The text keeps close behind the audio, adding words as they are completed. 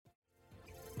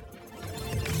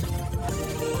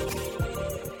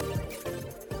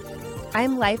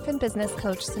I'm life and business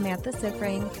coach Samantha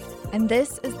Sifring, and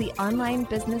this is the Online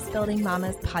Business Building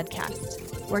Mamas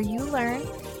podcast, where you learn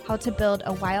how to build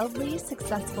a wildly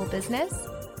successful business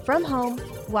from home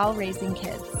while raising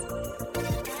kids.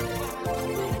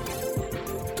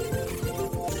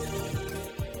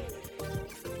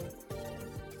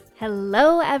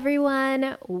 Hello,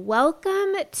 everyone.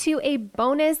 Welcome to a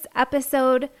bonus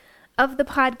episode of the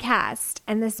podcast.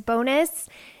 And this bonus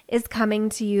is coming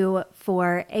to you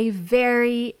for a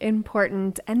very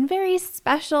important and very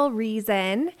special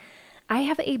reason. I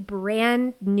have a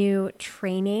brand new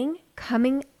training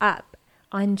coming up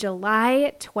on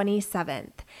July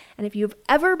 27th. And if you've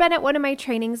ever been at one of my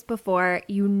trainings before,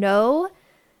 you know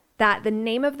that the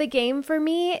name of the game for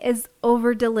me is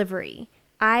over delivery.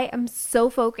 I am so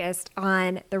focused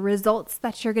on the results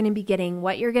that you're going to be getting,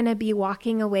 what you're going to be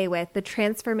walking away with, the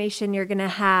transformation you're going to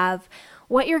have,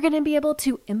 what you're going to be able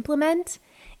to implement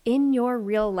in your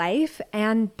real life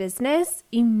and business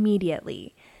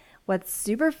immediately. What's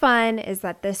super fun is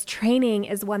that this training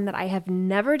is one that I have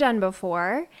never done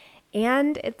before,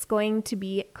 and it's going to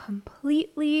be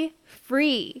completely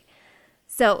free.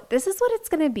 So this is what it's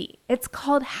going to be. It's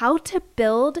called How to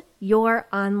Build Your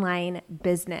Online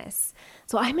Business.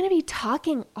 So I'm going to be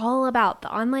talking all about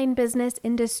the online business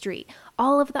industry,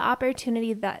 all of the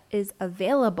opportunity that is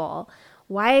available,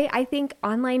 why I think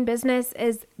online business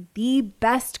is the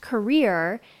best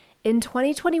career in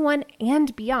 2021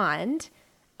 and beyond,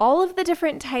 all of the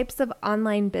different types of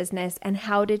online business and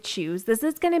how to choose. This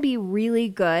is going to be really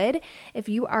good if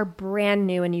you are brand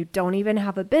new and you don't even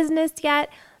have a business yet.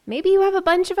 Maybe you have a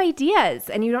bunch of ideas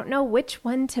and you don't know which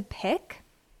one to pick.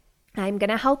 I'm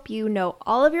going to help you know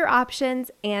all of your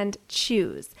options and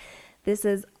choose. This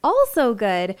is also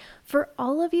good for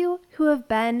all of you who have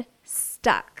been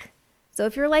stuck. So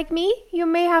if you're like me, you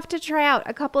may have to try out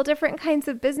a couple different kinds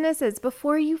of businesses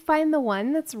before you find the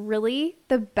one that's really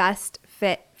the best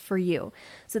fit for you.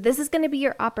 So this is going to be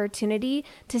your opportunity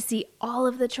to see all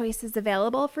of the choices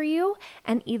available for you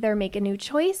and either make a new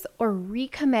choice or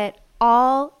recommit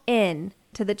all in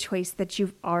to the choice that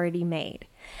you've already made.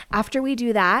 After we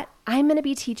do that, I'm going to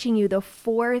be teaching you the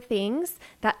 4 things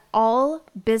that all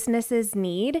businesses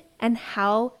need and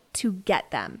how to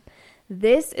get them.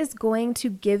 This is going to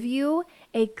give you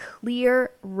a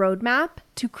clear roadmap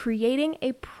to creating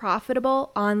a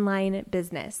profitable online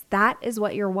business. That is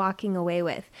what you're walking away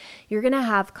with. You're going to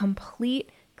have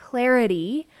complete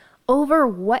clarity over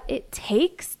what it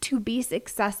takes to be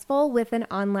successful with an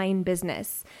online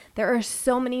business. There are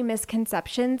so many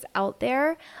misconceptions out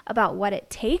there about what it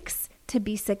takes to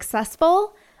be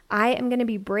successful. I am going to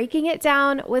be breaking it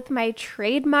down with my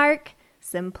trademark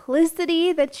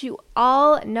simplicity that you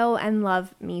all know and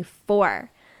love me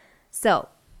for. So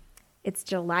it's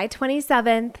July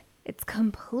 27th. It's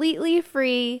completely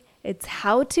free. It's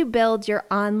how to build your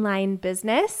online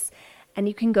business. And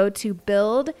you can go to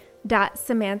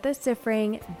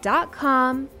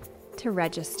build.samanthasifring.com to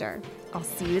register. I'll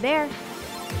see you there.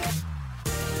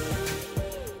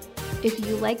 If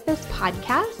you like this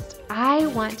podcast, I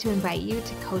want to invite you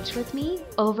to coach with me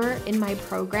over in my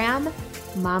program,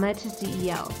 Mama to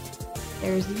CEO.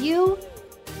 There's you,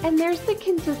 and there's the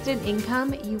consistent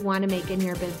income you want to make in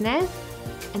your business,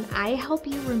 and I help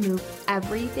you remove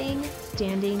everything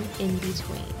standing in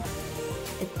between.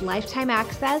 It's lifetime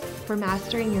access for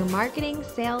mastering your marketing,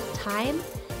 sales, time,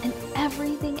 and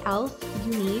everything else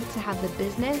you need to have the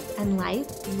business and life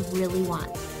you really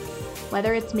want.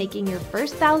 Whether it's making your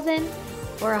first 1,000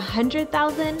 or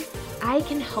 100,000, I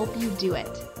can help you do it.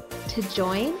 To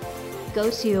join, go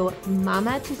to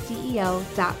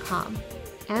mamatoceo.com,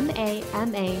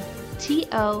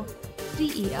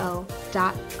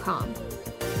 mamatoceo.com.